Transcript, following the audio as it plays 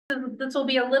This will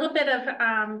be a little bit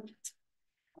of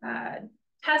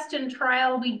test and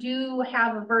trial. We do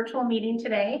have a virtual meeting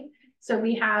today. So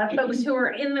we have folks who are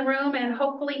in the room, and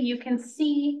hopefully you can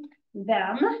see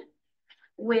them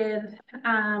with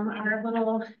our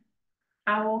little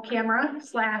owl camera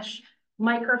slash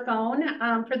microphone.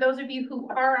 For those of you who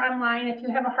are online, if you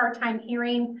have a hard time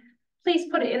hearing, please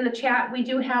put it in the chat. We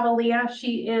do have Aaliyah.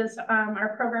 She is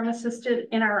our program assistant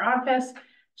in our office.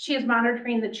 She is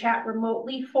monitoring the chat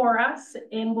remotely for us,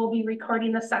 and we'll be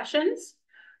recording the sessions.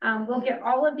 We'll get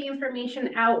all of the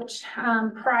information out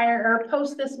prior or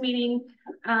post this meeting,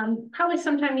 probably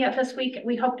sometime yet this week.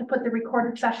 We hope to put the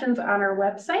recorded sessions on our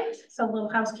website, so a little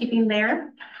housekeeping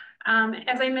there.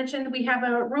 As I mentioned, we have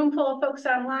a room full of folks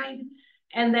online,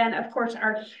 and then of course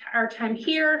our time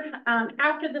here.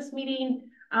 After this meeting,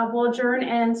 we'll adjourn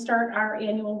and start our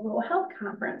annual Rural Health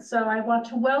Conference. So I want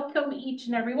to welcome each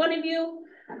and every one of you.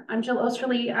 I'm Jill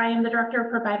Osterly. I am the Director of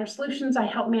Provider Solutions. I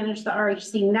help manage the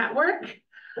RHC network,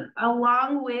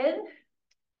 along with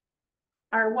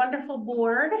our wonderful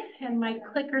board, and my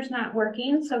clicker's not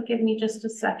working, so give me just a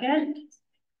second.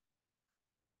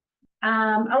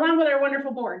 Along with our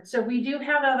wonderful board. So we do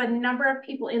have a number of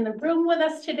people in the room with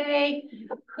us today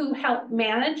who help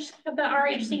manage the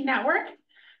RHC network.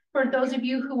 For those of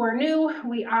you who are new,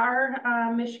 we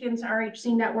are Michigan's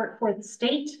RHC network for the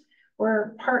state. We're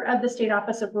part of the State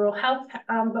Office of Rural Health,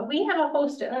 but we have a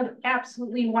host of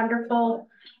absolutely wonderful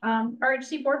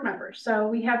RHC board members. So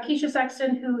we have Keisha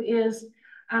Sexton, who is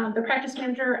the practice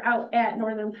manager out at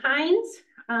Northern Pines.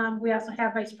 We also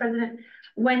have Vice President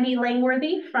Wendy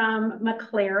Langworthy from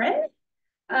McLaren.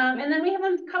 And then we have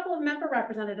a couple of member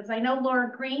representatives. I know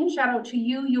Laura Green, shout out to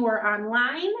you. You are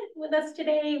online with us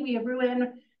today. We have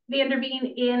Ruin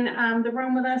Vanderveen in the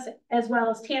room with us, as well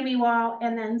as Tammy Wall,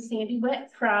 and then Sandy Witt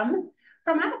from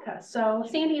Attica. So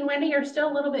Sandy and Wendy are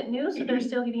still a little bit new, so they're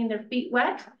still getting their feet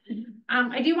wet.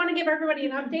 I do want to give everybody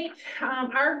an update.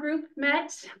 Our group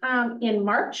met in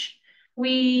March.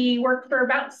 We worked for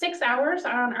about 6 hours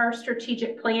on our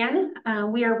strategic plan.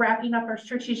 We are wrapping up our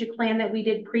strategic plan that we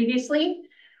did previously.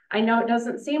 I know it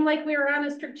doesn't seem like we were on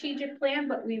a strategic plan,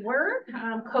 but we were.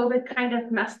 COVID kind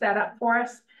of messed that up for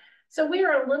us. So we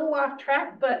are a little off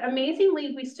track, but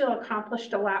amazingly, we still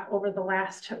accomplished a lot over the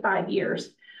last 5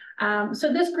 years.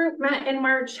 So this group met in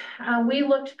March. We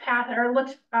looked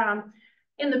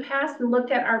in the past and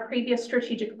looked at our previous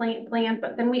strategic plan,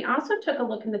 but then we also took a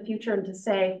look in the future and to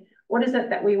say, what is it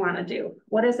that we want to do?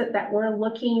 What is it that we're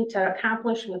looking to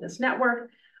accomplish with this network?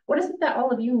 What is it that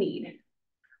all of you need?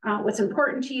 What's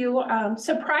important to you?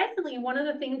 Surprisingly, one of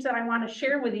the things that I want to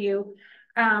share with you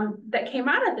that came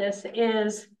out of this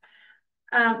is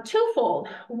twofold.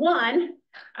 One,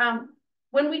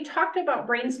 when we talked about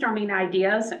brainstorming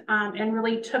ideas and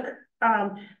really took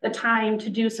the time to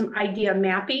do some idea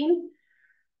mapping,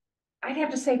 I'd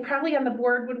have to say probably on the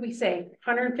board, what do we say,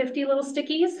 150 little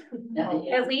stickies,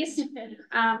 at least.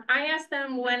 I asked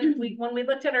them when we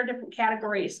looked at our different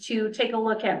categories to take a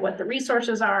look at what the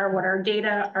resources are, what our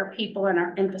data, our people, and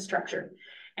our infrastructure,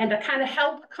 and to kind of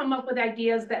help come up with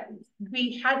ideas that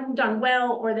we hadn't done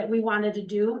well or that we wanted to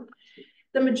do.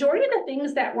 The majority of the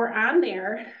things that were on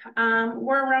there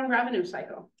were around revenue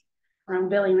cycle, around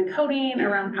billing and coding,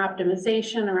 around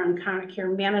optimization, around chronic care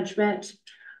management,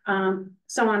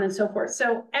 so on and so forth.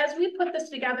 So as we put this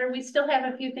together, we still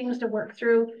have a few things to work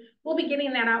through. We'll be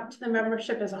getting that out to the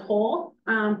membership as a whole.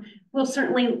 We'll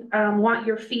certainly want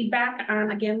your feedback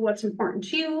on, again, what's important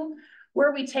to you,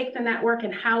 where we take the network,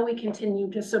 and how we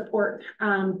continue to support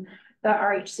the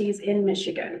RHCs in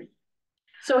Michigan.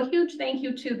 So a huge thank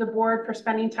you to the board for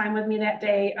spending time with me that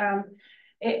day.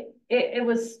 It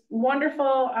was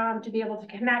wonderful to be able to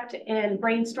connect and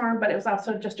brainstorm, but it was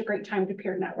also just a great time to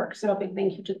peer network. So a big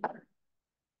thank you to the board.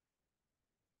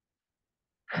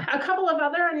 A couple of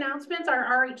other announcements, our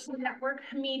RHC network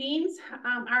meetings.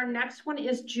 Our next one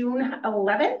is June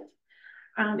 11th.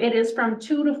 It is from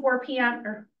 2 to 4 p.m.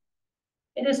 or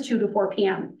it is 2 to 4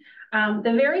 p.m.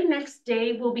 The very next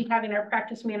day, we'll be having our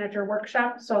practice manager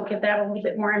workshop, so I'll give that a little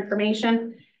bit more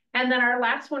information. And then our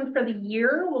last one for the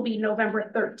year will be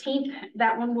November 13th.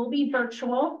 That one will be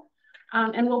virtual,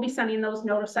 and we'll be sending those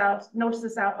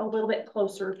notices out a little bit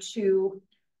closer to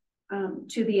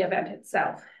the event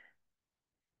itself.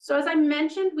 So as I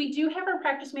mentioned, we do have our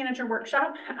practice manager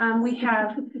workshop. We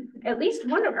have at least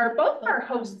one of our, both our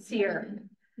hosts here.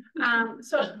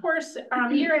 So of course,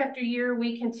 year after year,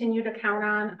 we continue to count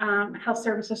on Health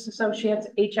Services Associates,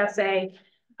 HSA,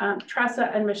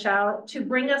 Tressa and Michelle to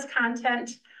bring us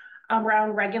content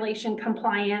around regulation,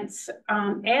 compliance,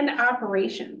 and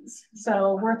operations.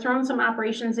 So we're throwing some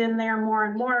operations in there more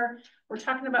and more. We're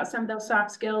talking about some of those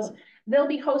soft skills. They'll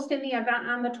be hosting the event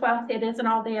on the 12th. It is an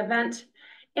all-day event.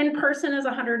 In person is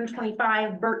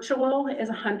 125, virtual is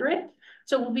 100.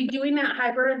 So we'll be doing that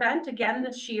hybrid event again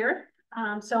this year.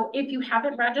 So if you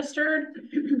haven't registered,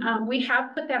 we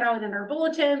have put that out in our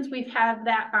bulletins. We've had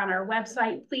that on our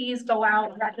website. Please go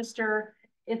out, register.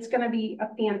 It's going to be a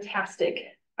fantastic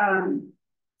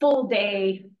full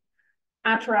day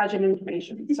entourage of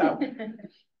information. So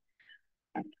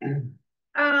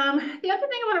the other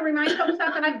thing I want to remind folks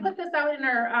of, and I put this out in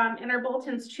our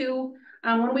bulletins too,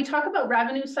 when we talk about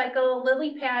revenue cycle,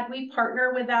 LilyPad, we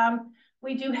partner with them.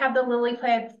 We do have the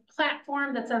LilyPad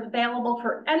platform that's available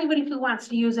for anybody who wants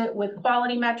to use it with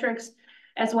quality metrics,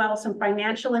 as well as some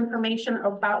financial information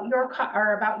about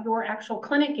your actual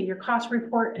clinic and your cost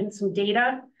report and some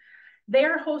data.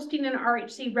 They're hosting an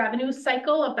RHC revenue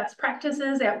cycle of best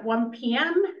practices at 1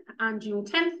 p.m. on June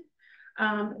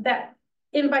 10th. That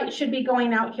invite should be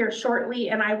going out here shortly,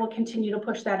 and I will continue to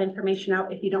push that information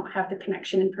out if you don't have the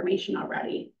connection information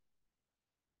already.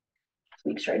 Let's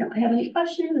make sure I don't have any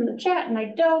questions in the chat, and I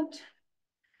don't.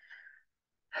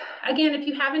 Again, if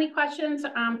you have any questions,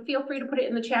 feel free to put it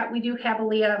in the chat. We do have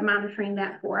Aaliyah monitoring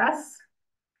that for us.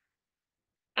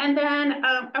 And then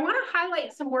I want to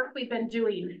highlight some work we've been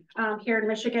doing here in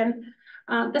Michigan.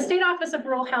 The State Office of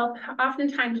Rural Health,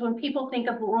 oftentimes when people think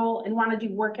of rural and want to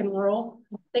do work in rural,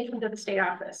 they come to the state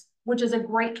office, which is a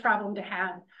great problem to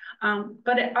have.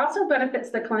 But it also benefits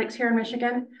the clinics here in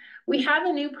Michigan. We have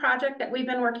a new project that we've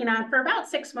been working on for about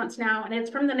 6 months now, and it's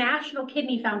from the National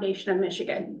Kidney Foundation of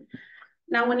Michigan.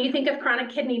 Now, when you think of chronic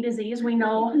kidney disease, we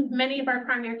know many of our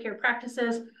primary care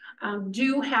practices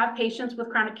do have patients with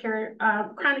chronic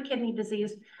kidney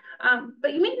disease,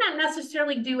 but you may not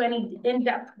necessarily do any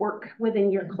in-depth work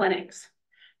within your clinics.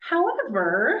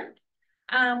 However,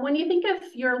 when you think of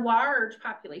your large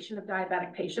population of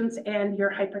diabetic patients and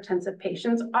your hypertensive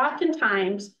patients,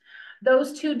 oftentimes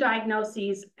those two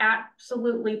diagnoses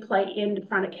absolutely play into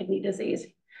chronic kidney disease.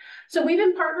 So we've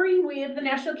been partnering with the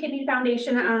National Kidney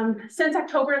Foundation since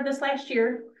October of this last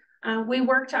year. We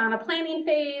worked on a planning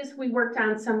phase. We worked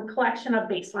on some collection of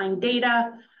baseline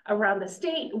data around the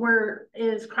state. Where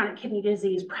is chronic kidney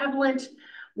disease prevalent?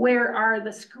 Where are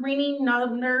the screening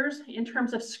numbers in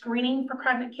terms of screening for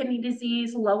chronic kidney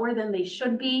disease lower than they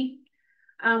should be?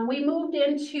 We moved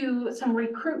into some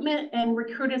recruitment and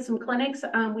recruited some clinics.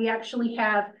 We actually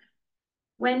have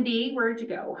Wendy, where'd you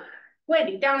go?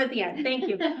 Wendy, down at the end, thank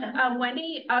you.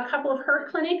 Wendy, a couple of her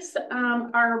clinics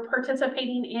are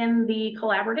participating in the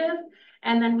collaborative.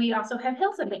 And then we also have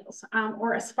Hills and Dales,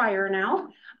 or Aspire now,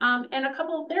 and a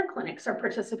couple of their clinics are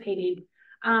participating.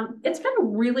 It's been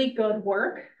really good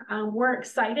work. We're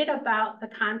excited about the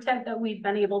content that we've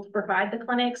been able to provide the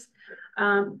clinics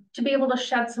to be able to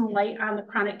shed some light on the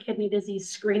chronic kidney disease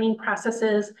screening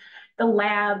processes, the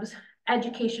labs,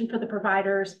 education for the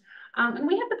providers. And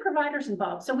we have the providers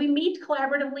involved. So we meet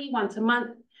collaboratively once a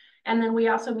month, and then we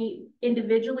also meet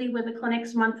individually with the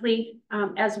clinics monthly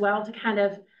as well to kind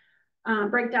of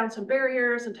break down some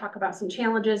barriers and talk about some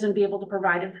challenges and be able to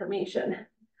provide information.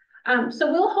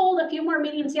 So we'll hold a few more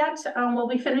meetings yet. We'll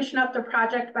be finishing up the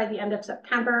project by the end of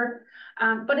September.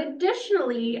 But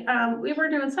additionally, we were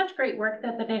doing such great work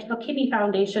that the National Kidney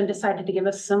Foundation decided to give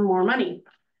us some more money.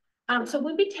 So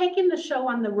we'll be taking the show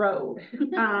on the road,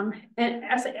 and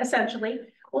essentially.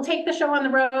 We'll take the show on the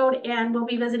road and we'll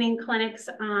be visiting clinics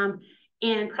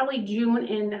in probably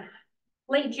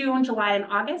late June, July, and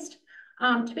August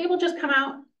to be able to just come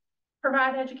out,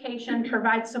 provide education,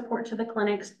 provide support to the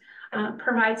clinics,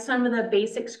 provide some of the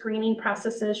basic screening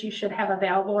processes you should have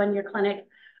available in your clinic,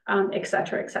 et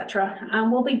cetera, et cetera.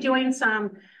 We'll be doing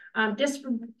some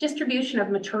distribution of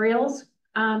materials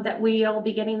that we'll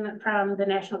be getting from the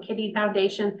National Kidney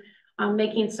Foundation,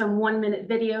 making some 1-minute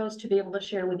videos to be able to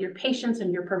share with your patients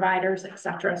and your providers, et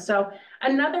cetera. So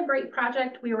another great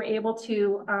project. We were able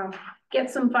to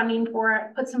get some funding for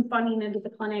it, put some funding into the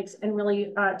clinics, and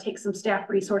really take some staff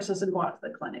resources and go out to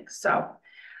the clinics. So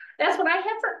that's what I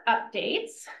have for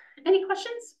updates. Any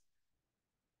questions?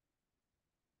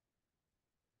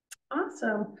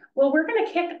 Awesome. Well, we're going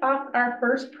to kick off our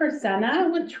first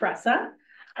presenter with Tressa.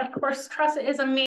 Of course, Tressa is amazing.